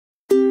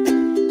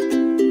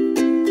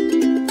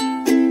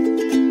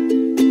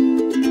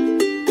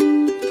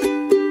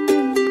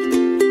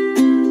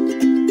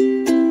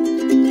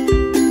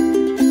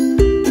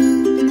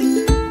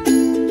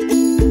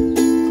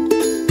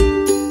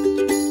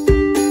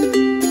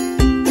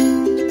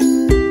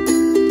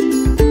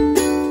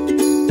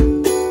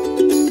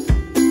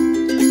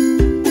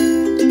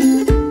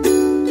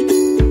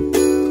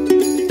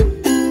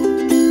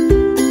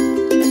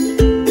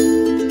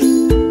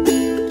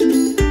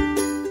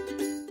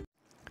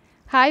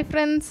Hi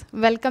friends,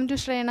 welcome to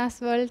ഷ്രേനാസ്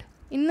world.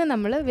 ഇന്ന്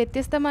നമ്മൾ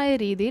വ്യത്യസ്തമായ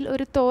രീതിയിൽ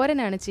ഒരു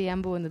തോരനാണ് ചെയ്യാൻ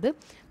പോകുന്നത്.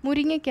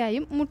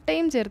 മുരിങ്ങയ്ക്കായും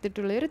മുട്ടയും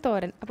ചേർത്തിട്ടുള്ള ഒരു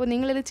തോരൻ. അപ്പോൾ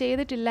നിങ്ങളിത്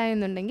ചെയ്തിട്ടില്ല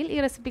എന്നുണ്ടെങ്കിൽ ഈ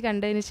റെസിപ്പി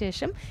കണ്ടതിന്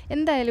ശേഷം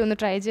എന്തായാലും ഒന്ന്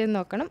ട്രൈ ചെയ്ത്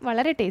നോക്കണം.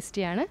 വളരെ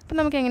ടേസ്റ്റിയാണ്. അപ്പോൾ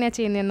നമുക്ക് എങ്ങനെയാണ്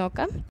ചെയ്യുന്നതെന്ന്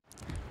നോക്കാം.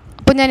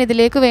 അപ്പോൾ ഞാൻ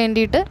ഇതിലേക്ക്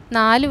വേണ്ടിയിട്ട്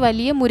 4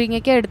 വലിയ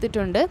മുരിങ്ങയ്ക്ക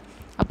എടുത്തിട്ടുണ്ട്.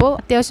 അപ്പോൾ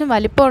അത്യാവശ്യം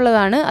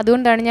വലിപ്പമുള്ളതാണ്,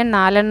 അതുകൊണ്ടാണ് ഞാൻ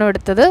 4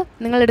 എടുത്തത്.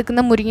 നിങ്ങൾ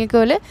എടുക്കുന്ന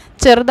മുരിങ്ങയ്ക്കോല്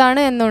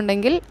ചെറുതാണ്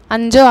എന്നുണ്ടെങ്കിൽ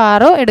 5ഓ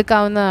 6ഓ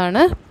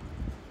എടുക്കാവുന്നതാണ്.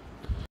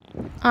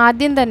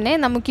 ആദ്യം തന്നെ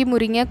നമുക്ക് ഈ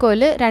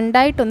മുരിങ്ങക്കോല്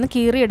രണ്ടായിട്ടൊന്ന്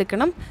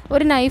കീറിയെടുക്കണം.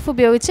 ഒരു നൈഫ്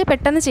ഉപയോഗിച്ച്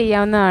പെട്ടെന്ന്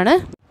ചെയ്യാവുന്നതാണ്.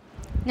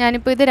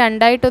 ഞാനിപ്പോൾ ഇത്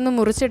രണ്ടായിട്ടൊന്ന്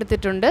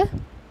മുറിച്ചെടുത്തിട്ടുണ്ട്.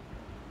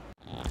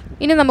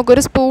 ഇനി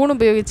നമുക്കൊരു സ്പൂൺ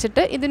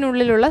ഉപയോഗിച്ചിട്ട്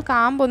ഇതിനുള്ളിലുള്ള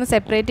കാമ്പൊന്ന്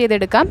സെപ്പറേറ്റ്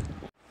ചെയ്തെടുക്കാം.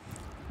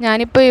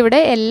 ഞാനിപ്പോൾ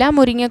ഇവിടെ എല്ലാ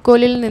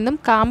മുരിങ്ങക്കോലിൽ നിന്നും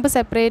കാമ്പ്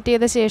സെപ്പറേറ്റ്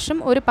ചെയ്ത ശേഷം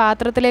ഒരു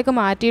പാത്രത്തിലേക്ക്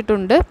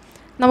മാറ്റിയിട്ടുണ്ട്.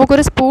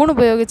 നമുക്കൊരു സ്പൂൺ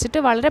ഉപയോഗിച്ചിട്ട്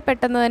വളരെ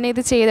പെട്ടെന്ന് തന്നെ ഇത്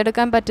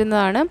ചെയ്തെടുക്കാൻ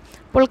പറ്റുന്നതാണ്.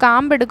 അപ്പോൾ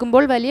കാമ്പ്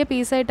എടുക്കുമ്പോൾ വലിയ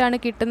പീസായിട്ടാണ്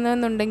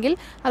കിട്ടുന്നതെന്നുണ്ടെങ്കിൽ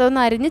അതൊന്ന്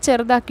അരിഞ്ഞ്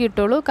ചെറുതാക്കി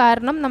ഇട്ടോളൂ.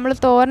 കാരണം നമ്മൾ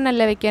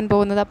തോരനല്ല വെക്കാൻ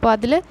പോകുന്നത്, അപ്പോൾ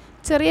അതിൽ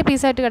ചെറിയ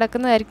പീസായിട്ട്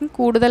കിടക്കുന്നതായിരിക്കും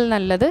കൂടുതൽ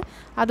നല്ലത്.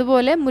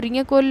 അതുപോലെ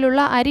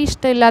മുരിങ്ങക്കോലിലുള്ള അരി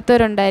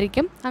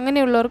ഇഷ്ടമില്ലാത്തവരുണ്ടായിരിക്കും.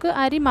 അങ്ങനെയുള്ളവർക്ക്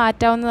അരി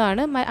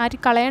മാറ്റാവുന്നതാണ്. അരി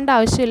കളയേണ്ട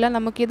ആവശ്യമില്ല.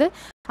 നമുക്കിത്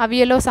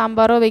അവിയലോ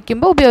സാമ്പാറോ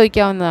വയ്ക്കുമ്പോൾ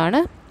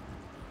ഉപയോഗിക്കാവുന്നതാണ്.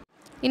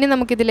 ഇനി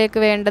നമുക്കിതിലേക്ക്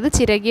വേണ്ടത്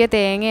ചിരകിയ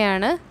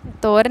തേങ്ങയാണ്.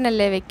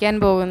 തോരനല്ലേ വെക്കാൻ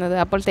പോകുന്നത്,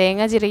 അപ്പോൾ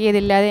തേങ്ങ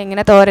ചിരകിയതില്ലാതെ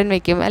എങ്ങനെ തോരൻ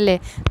വയ്ക്കും അല്ലേ?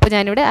 അപ്പോൾ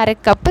ഞാനിവിടെ 1/2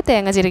 കപ്പ്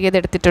തേങ്ങ ചിരകിയത്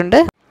എടുത്തിട്ടുണ്ട്.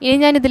 ഇനി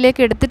ഞാൻ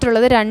ഇതിലേക്ക്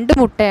എടുത്തിട്ടുള്ളത് 2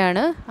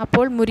 മുട്ടയാണ്.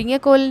 അപ്പോൾ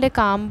മുരിങ്ങക്കോലിൻ്റെ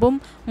കാമ്പും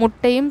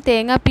മുട്ടയും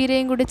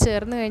തേങ്ങാപ്പീരയും കൂടി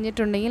ചേർന്ന്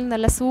കഴിഞ്ഞിട്ടുണ്ടെങ്കിൽ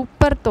നല്ല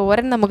സൂപ്പർ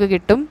തോരൻ നമുക്ക്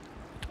കിട്ടും.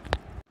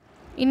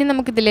 ഇനി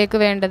നമുക്കിതിലേക്ക്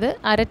വേണ്ടത്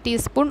 1/2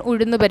 ടീസ്പൂൺ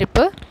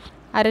ഉഴുന്നുപരിപ്പ്,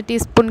 1/2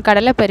 ടീസ്പൂൺ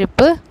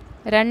കടലപ്പരിപ്പ്,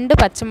 2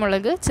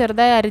 പച്ചമുളക്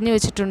ചെറുതായി അരിഞ്ഞു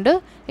വെച്ചിട്ടുണ്ട്.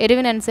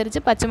 എരിവിനനുസരിച്ച്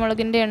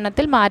പച്ചമുളകിൻ്റെ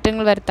എണ്ണത്തിൽ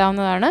മാറ്റങ്ങൾ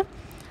വരുത്താവുന്നതാണ്.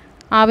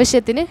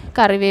 ആവശ്യത്തിന്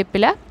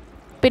കറിവേപ്പില,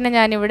 പിന്നെ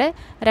ഞാനിവിടെ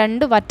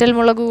 2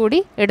 വറ്റൽമുളക് കൂടി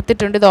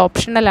എടുത്തിട്ടുണ്ട്. ഇത്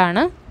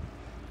ഓപ്ഷണലാണ്.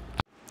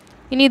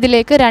 ഇനി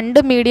ഇതിലേക്ക്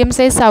 2 മീഡിയം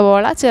സൈസ്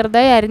സവോള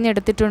ചെറുതായി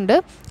അരിഞ്ഞെടുത്തിട്ടുണ്ട്.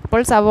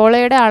 അപ്പോൾ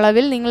സവോളയുടെ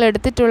അളവിൽ നിങ്ങൾ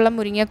എടുത്തിട്ടുള്ള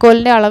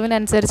മുരിങ്ങക്കോലിൻ്റെ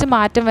അളവിനനുസരിച്ച്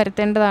മാറ്റം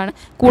വരുത്തേണ്ടതാണ്.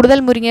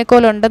 കൂടുതൽ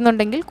മുരിങ്ങക്കോൽ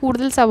ഉണ്ടെന്നുണ്ടെങ്കിൽ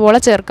കൂടുതൽ സവോള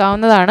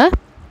ചേർക്കാവുന്നതാണ്.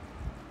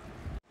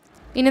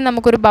 ഇനി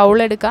നമുക്കൊരു ബൗൾ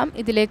എടുക്കാം.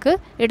 ഇതിലേക്ക്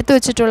എടുത്തു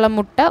വെച്ചിട്ടുള്ള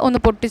മുട്ട ഒന്ന്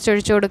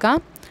പൊട്ടിച്ചൊഴിച്ചു കൊടുക്കാം.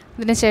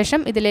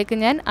 ഇതിനുശേഷം ഇതിലേക്ക്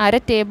ഞാൻ 1/2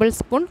 ടേബിൾ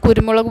സ്പൂൺ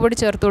കുരുമുളക് പൊടി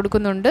ചേർത്ത്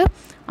കൊടുക്കുന്നുണ്ട്.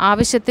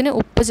 ആവശ്യത്തിന്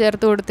ഉപ്പ്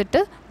ചേർത്ത് കൊടുത്തിട്ട്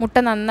മുട്ട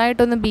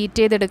നന്നായിട്ടൊന്ന്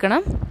ബീറ്റ്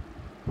ചെയ്തെടുക്കണം.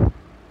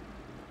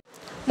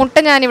 മുട്ട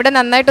ഞാനിവിടെ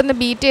നന്നായിട്ടൊന്ന്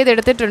ബീറ്റ്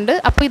ചെയ്തെടുത്തിട്ടുണ്ട്.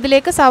 അപ്പോൾ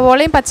ഇതിലേക്ക്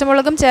സവോളയും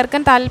പച്ചമുളകും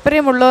ചേർക്കാൻ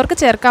താല്പര്യമുള്ളവർക്ക്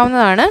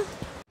ചേർക്കാവുന്നതാണ്.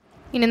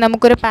 ഇനി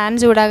നമുക്കൊരു പാൻ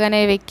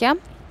ചൂടാകാനായി വയ്ക്കാം.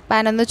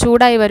 പാൻ ഒന്ന്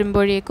ചൂടായി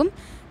വരുമ്പോഴേക്കും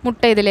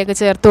മുട്ട ഇതിലേക്ക്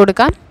ചേർത്ത്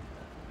കൊടുക്കാം.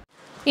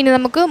 ഇനി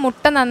നമുക്ക്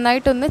മുട്ട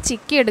നന്നായിട്ടൊന്ന്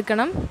ചിക്കി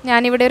എടുക്കണം.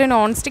 ഞാനിവിടെ ഒരു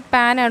നോൺ സ്റ്റിക്ക്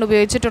പാനാണ്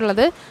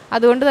ഉപയോഗിച്ചിട്ടുള്ളത്.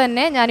 അതുകൊണ്ട്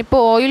തന്നെ ഞാനിപ്പോൾ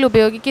ഓയിൽ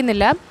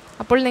ഉപയോഗിക്കുന്നില്ല.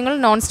 അപ്പോൾ നിങ്ങൾ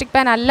നോൺ സ്റ്റിക്ക്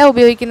പാൻ അല്ല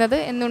ഉപയോഗിക്കുന്നത്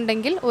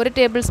എന്നുണ്ടെങ്കിൽ 1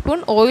 ടേബിൾ സ്പൂൺ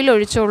ഓയിൽ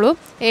ഒഴിച്ചോളൂ.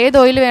 ഏത്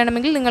ഓയിൽ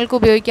വേണമെങ്കിൽ നിങ്ങൾക്ക്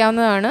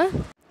ഉപയോഗിക്കാവുന്നതാണ്.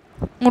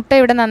 മുട്ട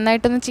ഇവിടെ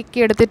നന്നായിട്ടൊന്ന്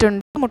ചിക്കി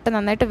എടുത്തിട്ടുണ്ട്. മുട്ട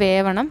നന്നായിട്ട്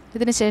വേവണം.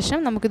 ഇതിന് ശേഷം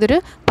നമുക്കിതൊരു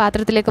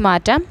പാത്രത്തിലേക്ക്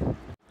മാറ്റാം.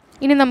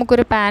 ഇനി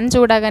നമുക്കൊരു പാൻ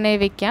ചൂടാകാനായി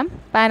വയ്ക്കാം.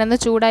 പാൻ ഒന്ന്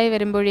ചൂടായി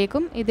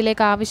വരുമ്പോഴേക്കും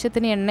ഇതിലേക്ക്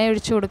ആവശ്യത്തിന് എണ്ണ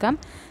ഒഴിച്ചു കൊടുക്കാം.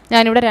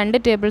 ഞാനിവിടെ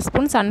 2 ടേബിൾ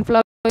സ്പൂൺ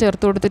സൺഫ്ലവർ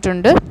ചേർത്ത്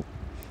കൊടുത്തിട്ടുണ്ട്.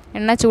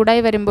 എണ്ണ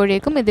ചൂടായി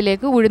വരുമ്പോഴേക്കും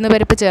ഇതിലേക്ക്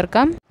ഉഴുന്നുപരിപ്പ്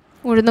ചേർക്കാം.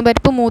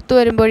 ഉഴുന്നുപരിപ്പ് മൂത്ത്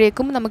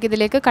വരുമ്പോഴേക്കും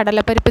നമുക്കിതിലേക്ക്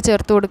കടലപ്പരിപ്പ്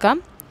ചേർത്ത് കൊടുക്കാം.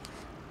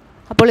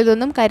 അപ്പോൾ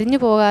ഇതൊന്നും കരിഞ്ഞു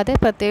പോകാതെ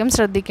പ്രത്യേകം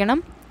ശ്രദ്ധിക്കണം.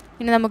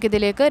 ഇനി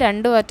നമുക്കിതിലേക്ക്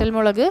 2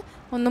 വറ്റൽമുളക്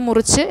ഒന്ന്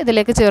മുറിച്ച്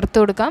ഇതിലേക്ക് ചേർത്ത്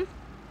കൊടുക്കാം.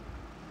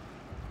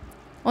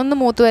 ഒന്ന്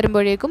മൂത്ത്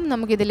വരുമ്പോഴേക്കും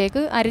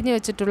നമുക്കിതിലേക്ക് അരിഞ്ഞു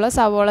വെച്ചിട്ടുള്ള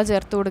സവോള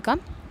ചേർത്ത് കൊടുക്കാം.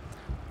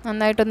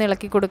 നന്നായിട്ടൊന്ന്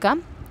ഇളക്കി കൊടുക്കാം.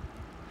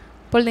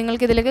 അപ്പോൾ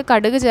നിങ്ങൾക്കിതിലേക്ക്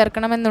കടുക്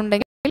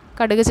ചേർക്കണമെന്നുണ്ടെങ്കിൽ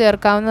കടുക്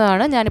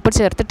ചേർക്കാവുന്നതാണ്. ഞാനിപ്പോൾ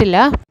ചേർത്തിട്ടില്ല.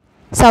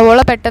 സവോള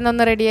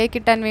പെട്ടെന്നൊന്ന് റെഡിയായി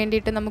കിട്ടാൻ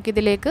വേണ്ടിയിട്ട്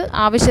നമുക്കിതിലേക്ക്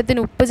ആവശ്യത്തിന്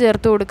ഉപ്പ്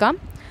ചേർത്ത് കൊടുക്കാം.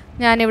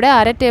 ഞാനിവിടെ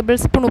 1/2 ടേബിൾ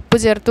സ്പൂൺ ഉപ്പ്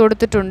ചേർത്ത്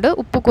കൊടുത്തിട്ടുണ്ട്.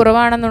 ഉപ്പ്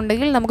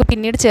കുറവാണെന്നുണ്ടെങ്കിൽ നമുക്ക്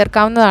പിന്നീട്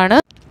ചേർക്കാവുന്നതാണ്.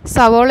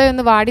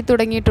 സവോളയൊന്ന് വാടി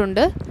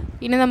തുടങ്ങിയിട്ടുണ്ട്.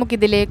 ഇനി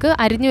നമുക്കിതിലേക്ക്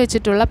അരിഞ്ഞു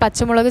വെച്ചിട്ടുള്ള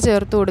പച്ചമുളക്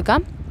ചേർത്ത്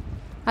കൊടുക്കാം.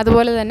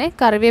 അതുപോലെ തന്നെ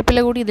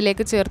കറിവേപ്പില കൂടി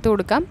ഇതിലേക്ക് ചേർത്ത്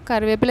കൊടുക്കാം.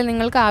 കറിവേപ്പില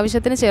നിങ്ങൾക്ക്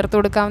ആവശ്യത്തിന് ചേർത്ത്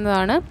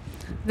കൊടുക്കാവുന്നതാണ്.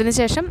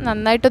 ഇതിനുശേഷം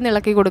നന്നായിട്ടൊന്ന്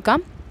ഇളക്കി കൊടുക്കാം.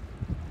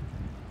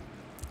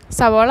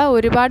 സവോള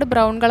ഒരുപാട്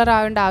ബ്രൗൺ കളർ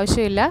ആവേണ്ട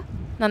ആവശ്യമില്ല.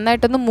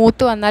 നന്നായിട്ടൊന്ന്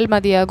മൂത്ത് വന്നാൽ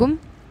മതിയാകും.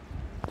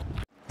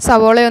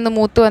 സവോളയൊന്ന്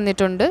മൂത്ത്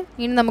വന്നിട്ടുണ്ട്.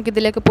 ഇനി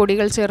നമുക്കിതിലേക്ക്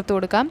പൊടികൾ ചേർത്ത്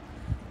കൊടുക്കാം.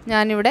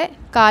 ഞാനിവിടെ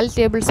 1/4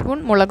 ടേബിൾ സ്പൂൺ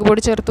മുളക്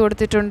പൊടി ചേർത്ത്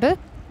കൊടുത്തിട്ടുണ്ട്.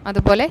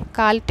 അതുപോലെ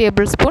 1/4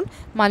 ടേബിൾ സ്പൂൺ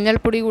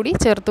മഞ്ഞൾപ്പൊടി കൂടി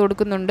ചേർത്ത്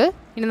കൊടുക്കുന്നുണ്ട്.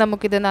 ഇനി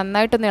നമുക്കിത്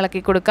നന്നായിട്ടൊന്ന്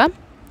ഇളക്കി കൊടുക്കാം.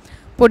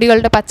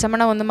 പൊടികളുടെ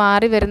പച്ചമണം ഒന്ന്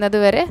മാറി വരുന്നത്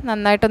വരെ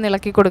നന്നായിട്ടൊന്ന്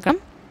ഇളക്കി കൊടുക്കാം.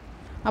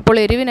 അപ്പോൾ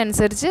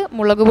എരിവിനനുസരിച്ച്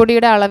മുളക്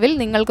പൊടിയുടെ അളവിൽ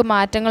നിങ്ങൾക്ക്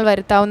മാറ്റങ്ങൾ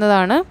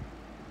വരുത്താവുന്നതാണ്.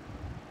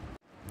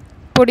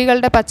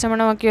 പൊടികളുടെ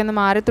പച്ചമണമൊക്കെ ഒന്ന്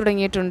മാറി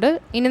തുടങ്ങിയിട്ടുണ്ട്.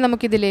 ഇനി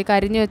നമുക്കിതിലേക്ക്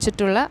അരിഞ്ഞു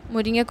വെച്ചിട്ടുള്ള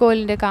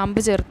മുരിങ്ങക്കോലിൻ്റെ കാമ്പ്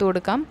ചേർത്ത്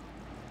കൊടുക്കാം.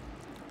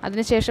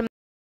 അതിനുശേഷം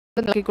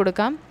ഇളക്കി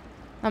കൊടുക്കാം.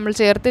 നമ്മൾ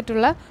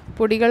ചേർത്തിട്ടുള്ള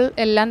പൊടികൾ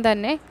എല്ലാം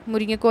തന്നെ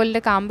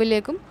മുരിങ്ങക്കോലിൻ്റെ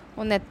കാമ്പിലേക്കും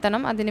ഒന്ന്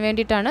എത്തണം. അതിന്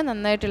വേണ്ടിയിട്ടാണ്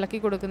നന്നായിട്ട് ഇളക്കി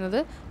കൊടുക്കുന്നത്.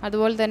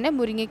 അതുപോലെ തന്നെ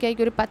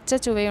മുരിങ്ങയ്ക്കായ്ക്ക് ഒരു പച്ച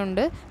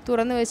ചുവയുണ്ട്.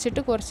 തുറന്ന്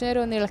വെച്ചിട്ട് കുറച്ച്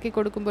നേരം ഒന്ന് ഇളക്കി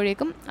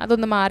കൊടുക്കുമ്പോഴേക്കും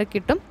അതൊന്ന്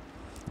മാറിക്കിട്ടും.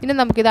 ഇനി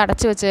നമുക്കിത്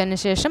അടച്ചു വെച്ചതിന്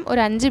ശേഷം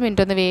ഒരു 5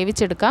 മിനിറ്റ് ഒന്ന്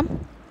വേവിച്ചെടുക്കാം.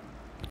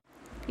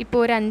 ഇപ്പോൾ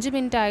ഒരു 5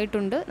 മിനിറ്റ്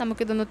ആയിട്ടുണ്ട്.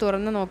 നമുക്കിതൊന്ന്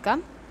തുറന്ന് നോക്കാം.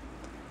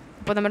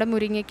 അപ്പോൾ നമ്മുടെ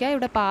മുരിങ്ങയ്ക്ക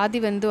ഇവിടെ പാതി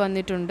വെന്ത്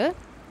വന്നിട്ടുണ്ട്.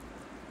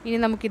 ഇനി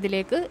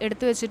നമുക്കിതിലേക്ക്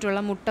എടുത്തു വെച്ചിട്ടുള്ള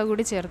മുട്ട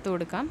കൂടി ചേർത്ത്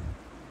കൊടുക്കാം.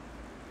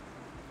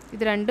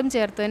 ഇത് രണ്ടും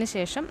ചേർത്തതിന്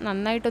ശേഷം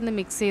നന്നായിട്ടൊന്ന്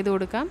മിക്സ് ചെയ്ത്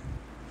കൊടുക്കാം.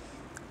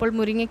 അപ്പോൾ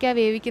മുരിങ്ങയ്ക്ക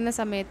വേവിക്കുന്ന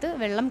സമയത്ത്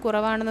വെള്ളം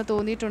കുറവാണെന്ന്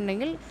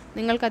തോന്നിയിട്ടുണ്ടെങ്കിൽ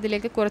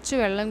നിങ്ങൾക്കതിലേക്ക് കുറച്ച്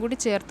വെള്ളം കൂടി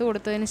ചേർത്ത്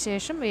കൊടുത്തതിന്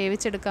ശേഷം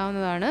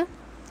വേവിച്ചെടുക്കാവുന്നതാണ്.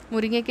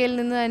 മുരിങ്ങയ്ക്കയിൽ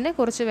നിന്ന് തന്നെ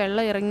കുറച്ച്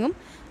വെള്ളം ഇറങ്ങും.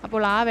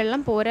 അപ്പോൾ ആ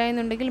വെള്ളം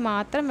പോരായെന്നുണ്ടെങ്കിൽ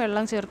മാത്രം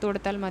വെള്ളം ചേർത്ത്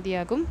കൊടുത്താൽ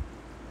മതിയാകും.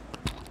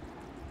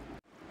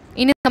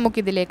 ഇനി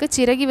നമുക്കിതിലേക്ക്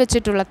ചിരകി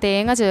വെച്ചിട്ടുള്ള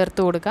തേങ്ങ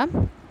ചേർത്ത് കൊടുക്കാം.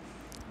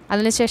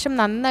 അതിനുശേഷം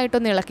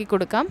നന്നായിട്ടൊന്ന് ഇളക്കി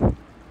കൊടുക്കാം.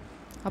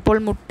 അപ്പോൾ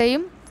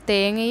മുട്ടയും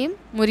തേങ്ങയും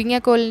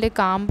മുരിങ്ങക്കോലിൻ്റെ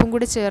കാമ്പും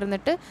കൂടി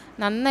ചേർന്നിട്ട്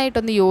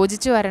നന്നായിട്ടൊന്ന്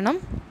യോജിച്ച് വരണം.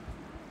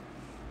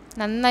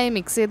 നന്നായി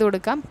മിക്സ് ചെയ്ത്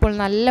കൊടുക്കാം. അപ്പോൾ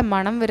നല്ല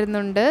മണം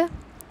വരുന്നുണ്ട്.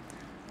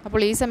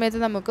 അപ്പോൾ ഈ സമയത്ത്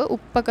നമുക്ക്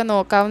ഉപ്പൊക്കെ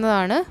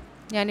നോക്കാവുന്നതാണ്.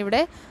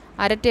 ഞാനിവിടെ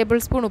 1/2 ടേബിൾ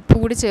സ്പൂൺ ഉപ്പ്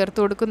കൂടി ചേർത്ത്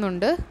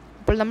കൊടുക്കുന്നുണ്ട്.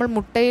 അപ്പോൾ നമ്മൾ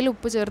മുട്ടയിൽ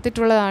ഉപ്പ്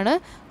ചേർത്തിട്ടുള്ളതാണ്.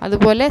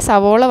 അതുപോലെ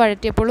സവോള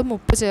വഴറ്റിയപ്പോഴും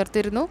ഉപ്പ്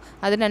ചേർത്തിരുന്നു.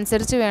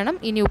 അതിനനുസരിച്ച് വേണം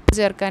ഇനി ഉപ്പ്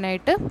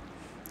ചേർക്കാനായിട്ട്.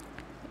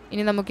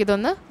 ഇനി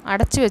നമുക്കിതൊന്ന്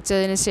അടച്ചു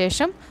വെച്ചതിന്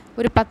ശേഷം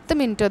ഒരു 10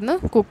 മിനിറ്റ് ഒന്ന്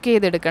കുക്ക്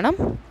ചെയ്തെടുക്കണം.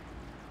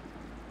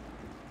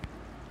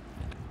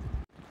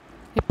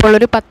 ഇപ്പോൾ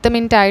ഒരു 10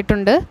 മിനിറ്റ്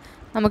ആയിട്ടുണ്ട്.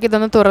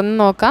 നമുക്കിതൊന്ന് തുറന്ന്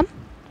നോക്കാം.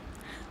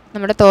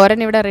 നമ്മുടെ തോരൻ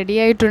ഇവിടെ റെഡി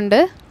ആയിട്ടുണ്ട്.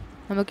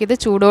 നമുക്കിത്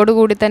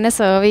ചൂടോടുകൂടി തന്നെ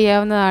സെർവ്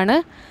ചെയ്യാവുന്നതാണ്.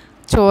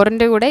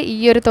 ചോറിൻ്റെ കൂടെ ഈ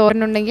ഒരു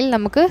തോരനുണ്ടെങ്കിൽ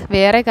നമുക്ക്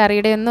വേറെ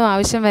കറിയുടെ ഒന്നും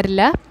ആവശ്യം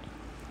വരില്ല.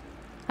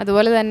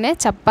 അതുപോലെ തന്നെ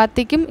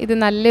ചപ്പാത്തിക്കും ഇത്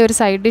നല്ലൊരു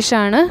സൈഡ്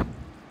ഡിഷാണ്.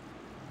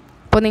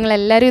 അപ്പോൾ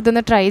നിങ്ങളെല്ലാവരും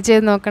ഇതൊന്ന് ട്രൈ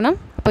ചെയ്ത് നോക്കണം.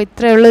 അപ്പോൾ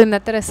ഇത്രയേ ഉള്ളൂ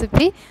ഇന്നത്തെ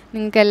റെസിപ്പി.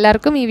 നിങ്ങൾക്ക്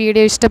എല്ലാവർക്കും ഈ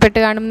വീഡിയോ ഇഷ്ടപ്പെട്ട്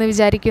കാണുമെന്ന്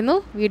വിചാരിക്കുന്നു.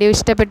 വീഡിയോ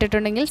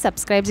ഇഷ്ടപ്പെട്ടിട്ടുണ്ടെങ്കിൽ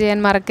സബ്സ്ക്രൈബ് ചെയ്യാൻ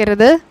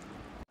മറക്കരുത്.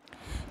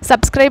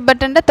 സബ്സ്ക്രൈബ്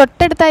ബട്ടൻ്റെ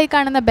തൊട്ടടുത്തായി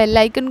കാണുന്ന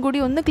ബെല്ലൈക്കൺ കൂടി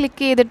ഒന്ന്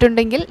ക്ലിക്ക്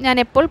ചെയ്തിട്ടുണ്ടെങ്കിൽ ഞാൻ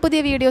എപ്പോൾ പുതിയ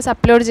വീഡിയോസ്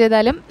അപ്ലോഡ്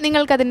ചെയ്താലും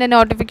നിങ്ങൾക്കതിൻ്റെ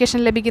നോട്ടിഫിക്കേഷൻ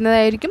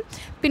ലഭിക്കുന്നതായിരിക്കും.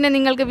 പിന്നെ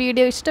നിങ്ങൾക്ക്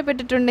വീഡിയോ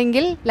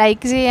ഇഷ്ടപ്പെട്ടിട്ടുണ്ടെങ്കിൽ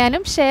ലൈക്ക്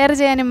ചെയ്യാനും ഷെയർ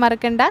ചെയ്യാനും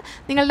മറക്കണ്ട.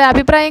 നിങ്ങളുടെ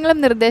അഭിപ്രായങ്ങളും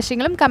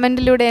നിർദ്ദേശങ്ങളും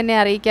കമൻറ്റിലൂടെ എന്നെ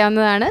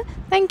അറിയിക്കാവുന്നതാണ്.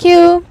 താങ്ക്